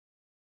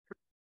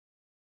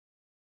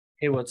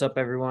Hey, what's up,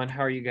 everyone?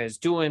 How are you guys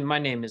doing? My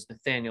name is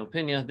Nathaniel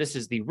Pena. This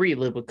is the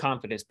Relive with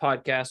Confidence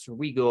podcast, where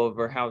we go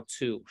over how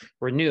to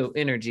renew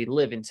energy,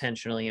 live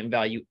intentionally, and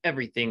value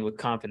everything with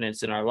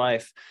confidence in our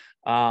life.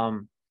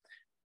 I'm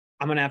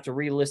going to have to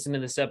re-listen to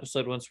this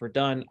episode once we're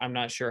done. I'm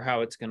not sure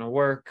how it's going to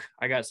work.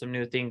 I got some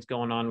new things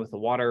going on with the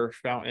water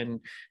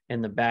fountain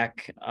in the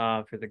back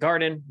for the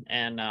garden,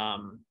 and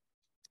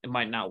it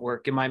might not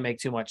work. It might make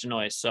too much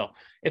noise. So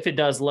if it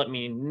does, let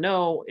me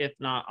know. If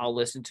not, I'll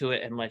listen to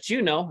it and let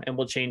you know, and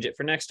we'll change it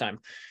for next time.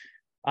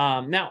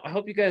 Now, I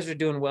hope you guys are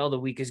doing well. The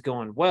week is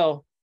going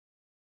well.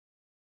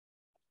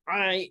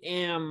 I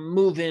am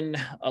moving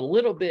a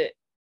little bit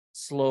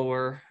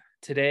slower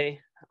today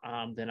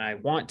than I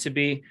want to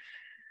be.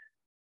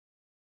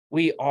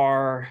 We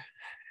are,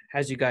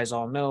 as you guys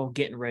all know,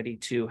 getting ready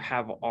to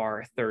have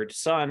our third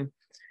son,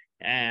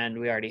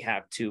 and we already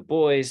have two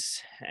boys,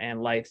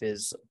 and life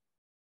is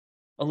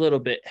a little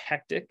bit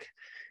hectic,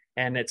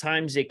 and at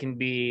times it can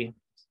be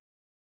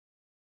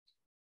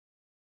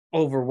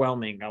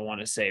overwhelming, I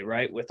want to say,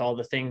 right, with all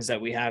the things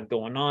that we have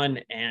going on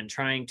and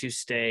trying to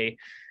stay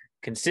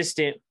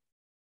consistent.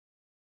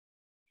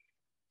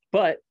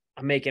 But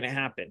I'm making it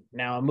happen.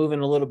 Now I'm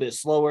moving a little bit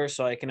slower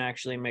so I can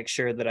actually make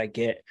sure that I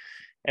get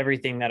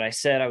everything that I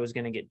said I was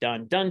going to get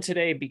done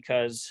today,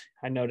 because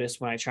I notice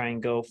when I try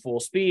and go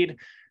full speed,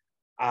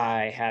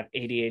 I have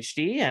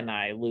ADHD and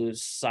I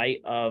lose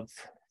sight of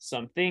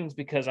some things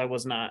because I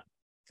was not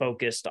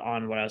focused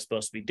on what I was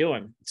supposed to be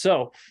doing.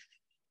 So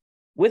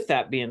with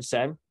that being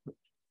said,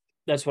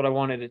 that's what I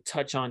wanted to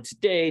touch on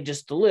today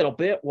just a little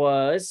bit,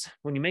 was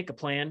when you make a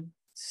plan,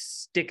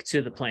 stick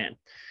to the plan.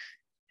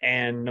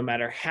 And no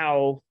matter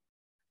how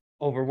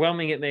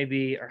overwhelming it may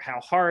be or how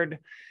hard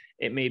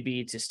it may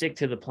be to stick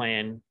to the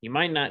plan, you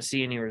might not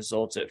see any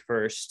results at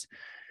first.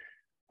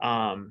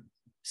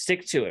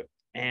 Stick to it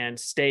and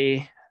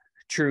stay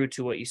true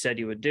to what you said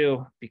you would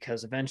do,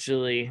 because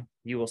eventually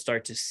you will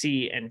start to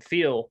see and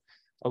feel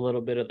a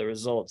little bit of the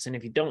results. And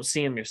if you don't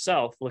see them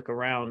yourself, look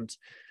around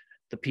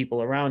the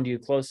people around you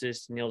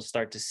closest, and you'll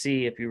start to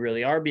see if you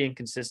really are being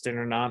consistent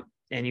or not,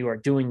 and you are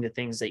doing the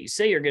things that you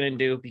say you're going to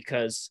do.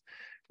 Because,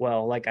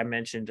 well, like I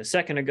mentioned a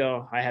second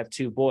ago, I have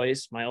two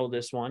boys. My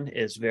oldest one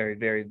is very,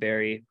 very,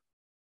 very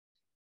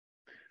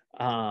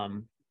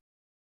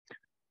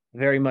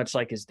very much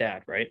like his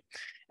dad, right?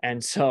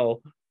 And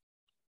so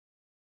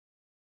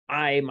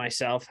I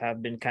myself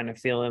have been kind of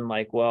feeling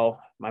like, well,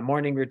 my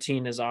morning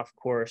routine is off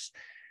course.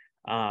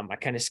 I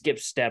kind of skip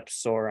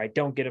steps, or I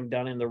don't get them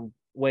done in the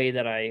way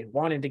that I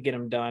wanted to get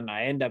them done.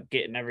 I end up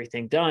getting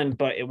everything done,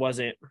 but it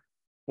wasn't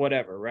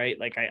whatever, right?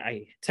 Like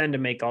I tend to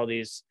make all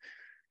these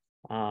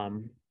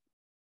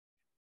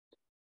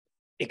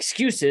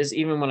excuses.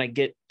 Even when I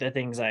get the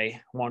things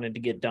I wanted to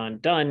get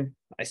done,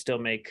 I still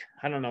make,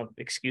 I don't know if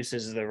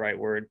excuses is the right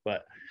word,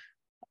 but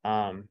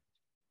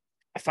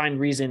I find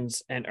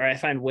reasons or I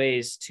find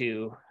ways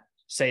to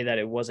say that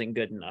it wasn't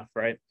good enough,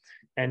 right?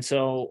 And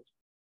so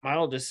my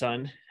oldest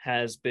son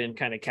has been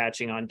kind of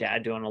catching on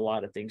dad doing a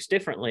lot of things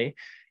differently,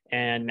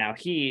 and now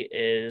he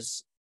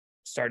is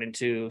starting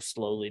to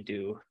slowly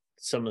do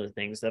some of the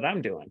things that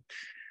I'm doing,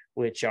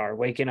 which are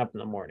waking up in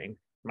the morning.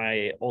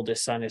 My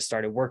oldest son has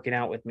started working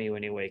out with me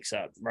when he wakes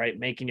up, right?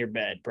 Making your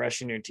bed,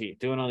 brushing your teeth,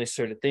 doing all these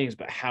sort of things.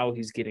 But how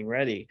he's getting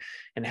ready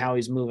and how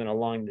he's moving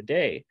along the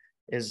day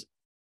is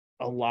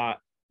a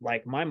lot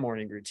like my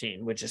morning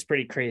routine, which is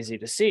pretty crazy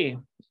to see.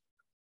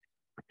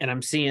 And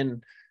I'm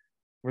seeing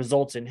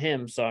results in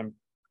him. So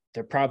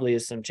there probably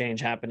is some change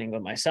happening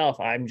with myself.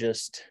 I'm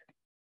just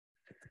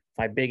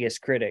my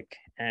biggest critic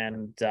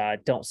and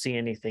don't see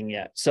anything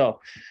yet.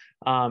 So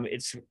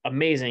it's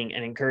amazing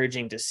and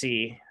encouraging to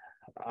see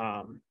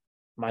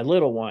my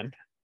little one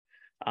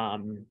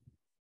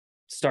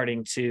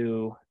starting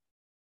to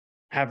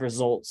have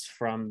results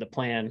from the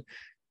plan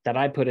that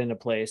I put into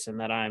place and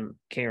that I'm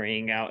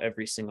carrying out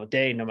every single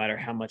day, no matter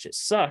how much it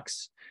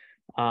sucks.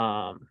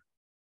 That's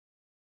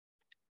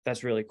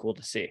really cool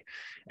to see.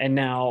 And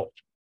now,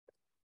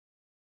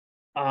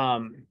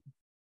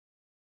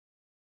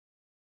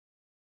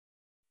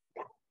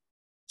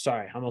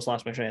 sorry, I almost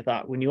lost my train of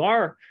thought. When you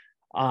are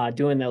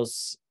doing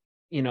those,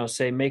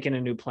 say making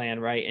a new plan,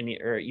 right? And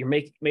you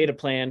made a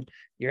plan,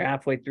 you're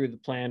halfway through the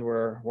plan.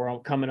 We're all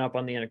coming up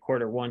on the end of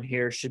quarter one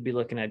here. Should be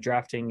looking at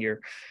drafting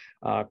your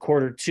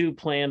quarter two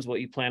plans,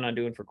 what you plan on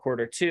doing for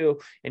quarter two,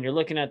 and you're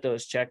looking at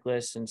those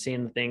checklists and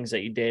seeing the things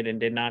that you did and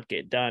did not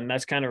get done.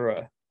 That's kind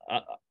of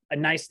a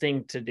nice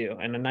thing to do,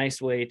 and a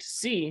nice way to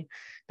see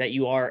that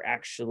you are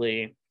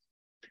actually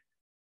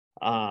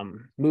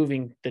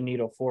moving the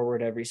needle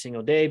forward every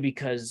single day.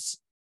 Because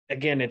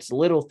again, it's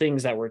little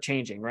things that we're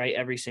changing, right?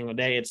 Every single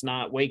day. It's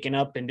not waking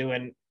up and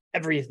doing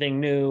everything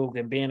new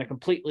and being a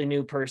completely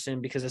new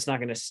person, because it's not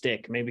going to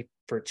stick maybe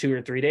for 2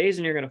 or 3 days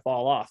and you're going to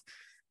fall off.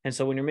 And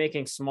so when you're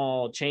making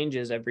small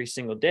changes every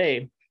single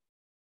day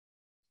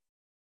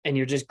and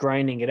you're just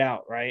grinding it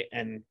out, right?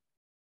 And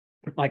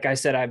like I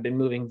said, I've been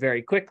moving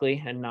very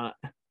quickly and not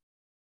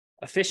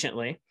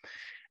efficiently,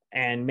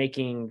 and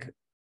making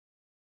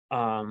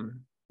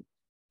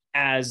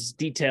as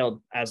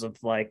detailed as of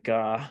like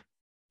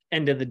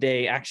end of the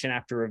day action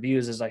after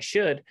reviews as I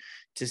should,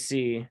 to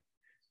see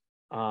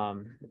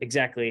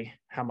exactly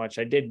how much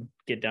I did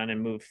get done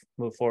and move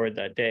forward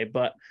that day.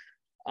 But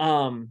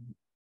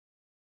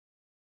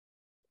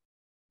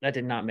that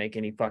did not make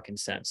any fucking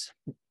sense.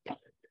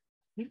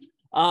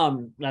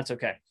 That's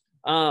okay.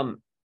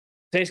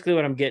 Basically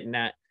what I'm getting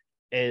at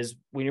is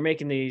when you're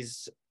making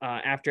these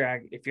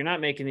if you're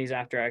not making these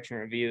after action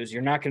reviews,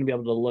 you're not going to be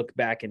able to look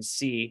back and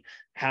see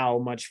how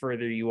much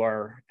further you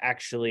are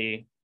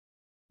actually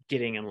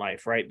getting in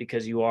life, right?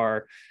 Because you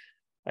are,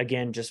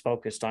 again, just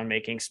focused on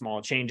making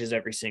small changes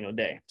every single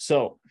day.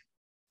 So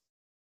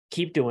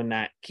keep doing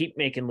that. Keep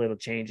making little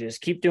changes.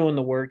 Keep doing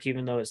the work,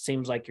 even though it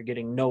seems like you're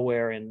getting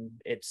nowhere and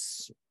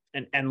it's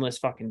an endless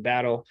fucking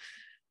battle.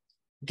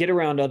 Get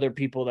around other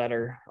people that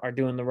are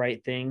doing the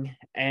right thing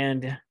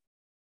and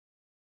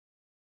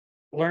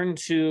learn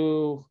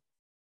to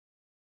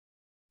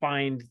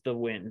find the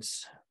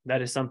wins.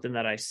 That is something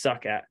that I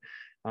suck at.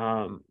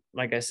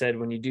 Like I said,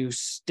 when you do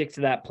stick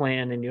to that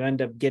plan and you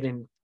end up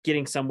getting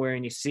somewhere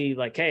and you see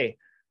like, hey,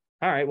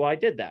 all right, well, I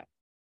did that.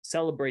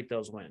 Celebrate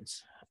those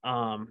wins.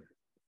 And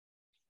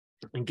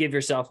give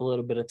yourself a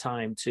little bit of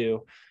time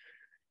to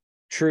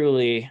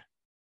truly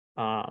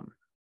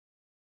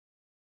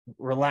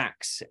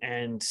relax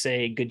and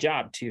say good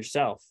job to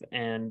yourself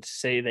and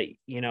say that,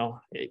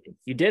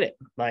 you did it.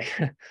 Like,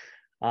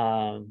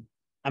 I'm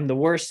the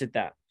worst at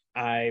that.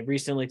 I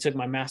recently took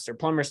my master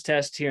plumber's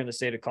test here in the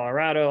state of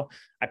Colorado.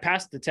 I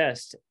passed the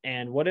test.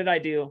 And what did I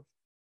do?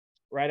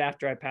 Right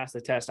after I passed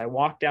the test, I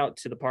walked out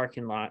to the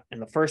parking lot,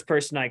 and the first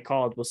person I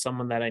called was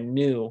someone that I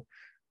knew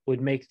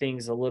would make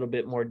things a little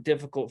bit more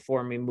difficult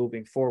for me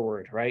moving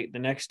forward, right? The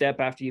next step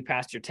after you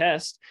pass your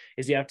test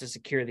is you have to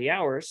secure the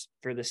hours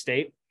for the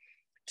state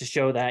to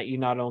show that you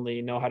not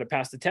only know how to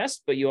pass the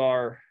test, but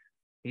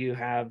you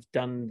have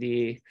done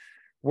the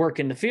work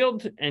in the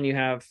field and you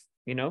have,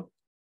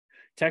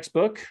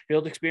 textbook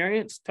field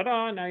experience.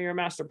 Ta-da, now you're a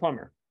master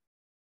plumber.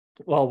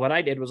 Well, what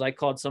I did was I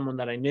called someone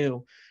that I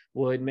knew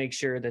would make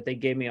sure that they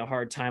gave me a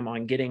hard time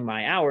on getting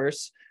my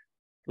hours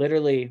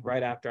literally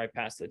right after I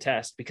passed the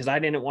test, because I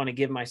didn't want to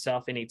give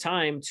myself any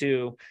time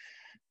to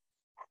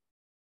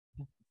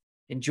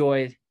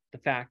enjoy the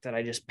fact that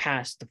I just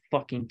passed the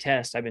fucking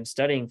test I've been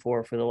studying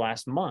for the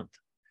last month.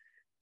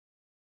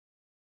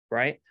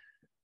 Right?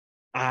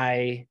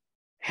 I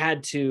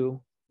had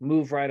to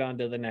move right on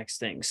to the next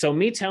thing. So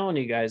me telling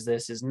you guys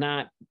this is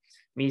not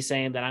me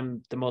saying that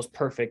I'm the most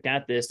perfect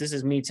at this. This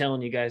is me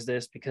telling you guys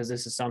this because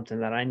this is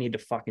something that I need to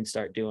fucking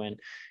start doing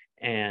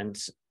and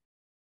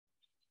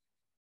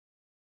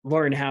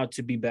learn how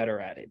to be better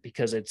at it,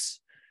 because it's,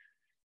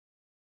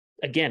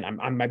 again,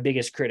 I'm my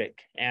biggest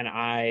critic, and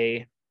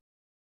I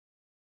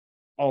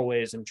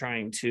always am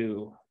trying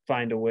to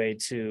find a way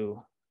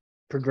to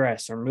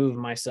progress or move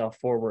myself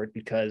forward,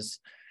 because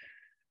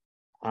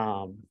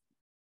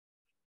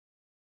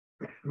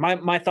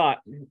my thought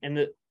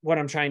and what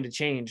I'm trying to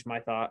change my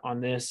thought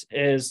on this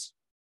is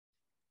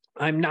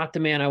I'm not the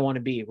man I want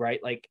to be, right?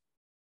 Like,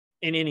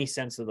 in any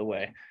sense of the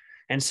way.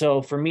 And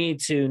so for me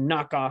to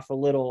knock off a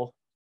little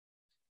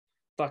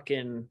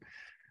fucking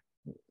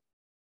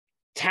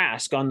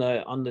task on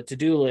the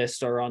to-do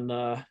list or on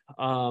the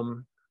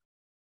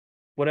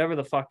whatever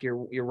the fuck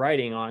you're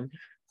writing on,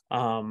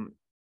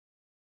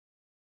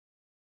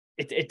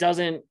 it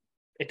doesn't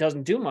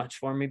do much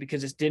for me,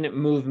 because it didn't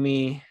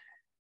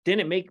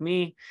make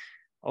me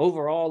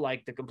overall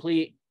like the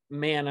complete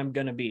man I'm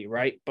gonna be,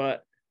 right?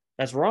 But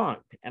that's wrong,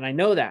 and I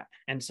know that,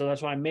 and so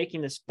that's why I'm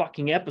making this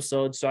fucking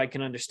episode, so I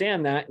can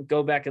understand that and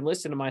go back and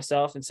listen to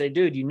myself and say,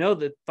 dude,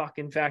 the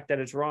fucking fact that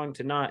it's wrong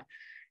to not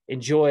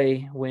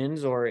enjoy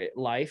wins or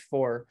life,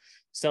 or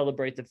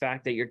celebrate the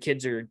fact that your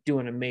kids are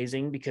doing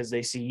amazing because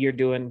they see you're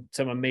doing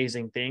some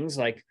amazing things.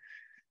 Like,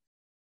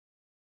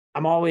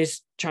 I'm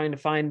always trying to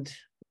find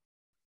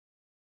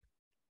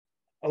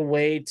a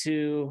way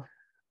to,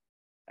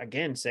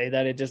 again, say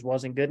that it just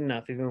wasn't good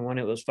enough, even when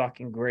it was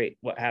fucking great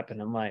what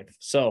happened in life.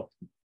 So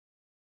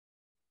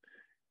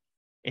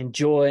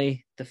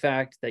enjoy the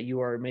fact that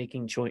you are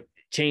making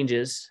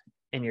changes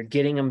and you're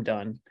getting them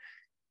done,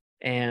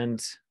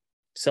 and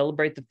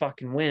celebrate the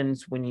fucking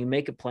wins. When you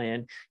make a plan,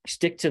 you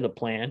stick to the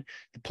plan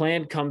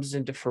comes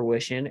into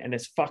fruition and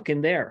it's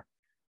fucking there.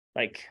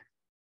 Like,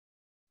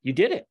 you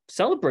did it.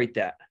 Celebrate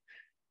that.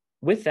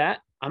 With that,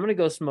 I'm going to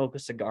go smoke a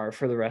cigar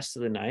for the rest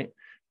of the night,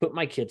 put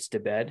my kids to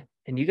bed,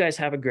 and you guys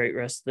have a great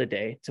rest of the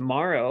day.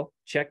 Tomorrow,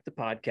 check the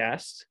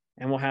podcast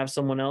and we'll have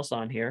someone else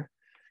on here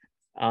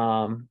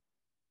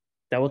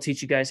that will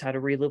teach you guys how to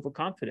relive with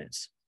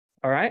confidence.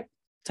 All right.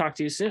 Talk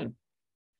to you soon.